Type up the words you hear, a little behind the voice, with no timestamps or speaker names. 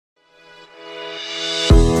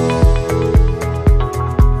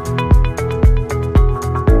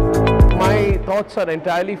thoughts are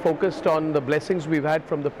entirely focused on the blessings we've had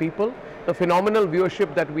from the people, the phenomenal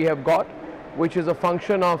viewership that we have got, which is a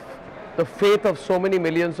function of the faith of so many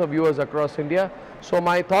millions of viewers across India. So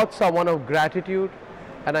my thoughts are one of gratitude,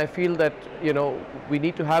 and I feel that, you know, we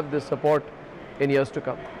need to have this support in years to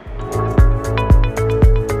come.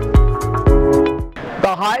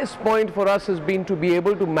 The highest point for us has been to be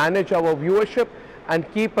able to manage our viewership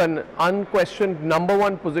and keep an unquestioned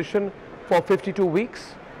 #1 position for 52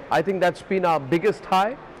 weeks. I think that's been our biggest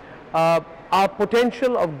high. Our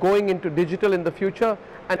potential of going into digital in the future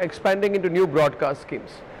and expanding into new broadcast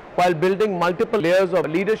schemes while building multiple layers of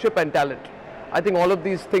leadership and talent. I think all of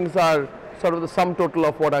these things are sort of the sum total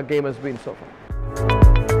of what our game has been so far.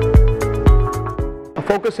 A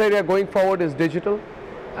focus area going forward is digital,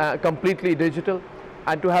 completely digital,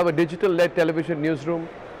 and to have a digital-led television newsroom,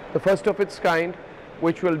 the first of its kind,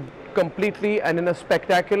 which will completely and in a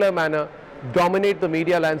spectacular manner dominate the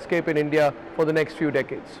media landscape in India for the next few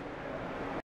decades.